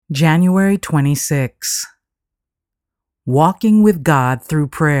January 26. Walking with God through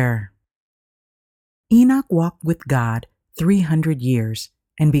prayer. Enoch walked with God 300 years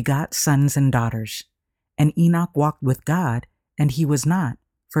and begot sons and daughters. And Enoch walked with God, and he was not,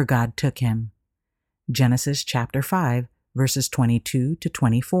 for God took him. Genesis chapter 5, verses 22 to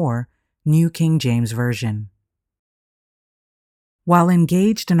 24, New King James Version. While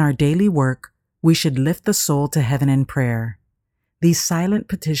engaged in our daily work, we should lift the soul to heaven in prayer. These silent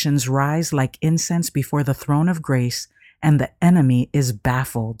petitions rise like incense before the throne of grace, and the enemy is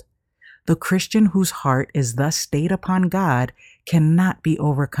baffled. The Christian whose heart is thus stayed upon God cannot be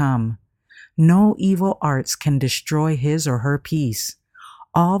overcome. No evil arts can destroy his or her peace.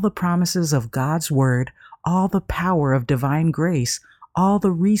 All the promises of God's word, all the power of divine grace, all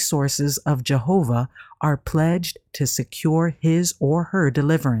the resources of Jehovah are pledged to secure his or her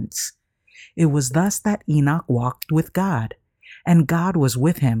deliverance. It was thus that Enoch walked with God, and God was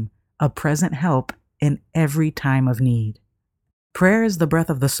with him, a present help in every time of need. Prayer is the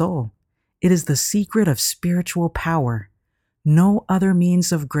breath of the soul. It is the secret of spiritual power. No other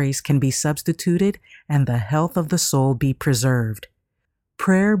means of grace can be substituted and the health of the soul be preserved.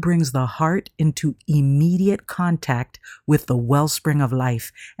 Prayer brings the heart into immediate contact with the wellspring of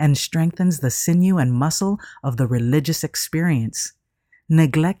life and strengthens the sinew and muscle of the religious experience.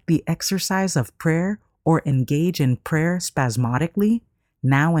 Neglect the exercise of prayer or engage in prayer spasmodically,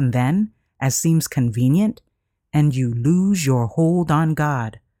 now and then, as seems convenient, and you lose your hold on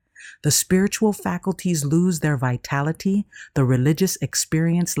God. The spiritual faculties lose their vitality, the religious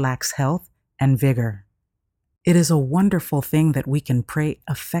experience lacks health and vigor. It is a wonderful thing that we can pray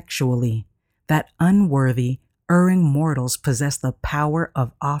effectually, that unworthy, erring mortals possess the power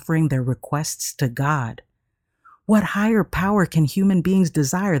of offering their requests to God. What higher power can human beings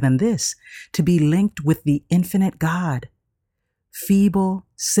desire than this, to be linked with the infinite God? Feeble,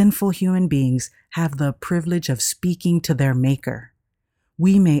 sinful human beings have the privilege of speaking to their Maker.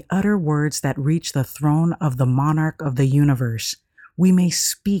 We may utter words that reach the throne of the monarch of the universe. We may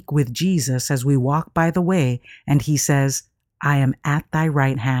speak with Jesus as we walk by the way, and he says, "I am at thy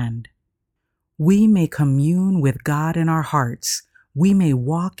right hand." We may commune with God in our hearts. We may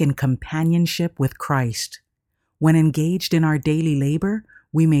walk in companionship with Christ. When engaged in our daily labor,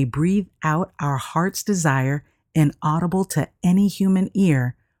 we may breathe out our heart's desire, inaudible to any human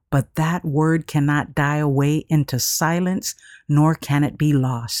ear, but that word cannot die away into silence, nor can it be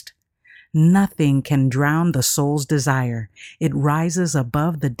lost. Nothing can drown the soul's desire. It rises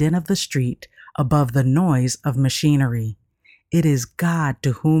above the din of the street, above the noise of machinery. It is God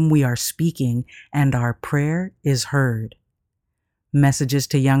to whom we are speaking, and our prayer is heard. Messages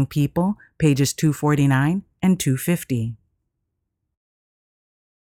to Young People, pages 249 and 250.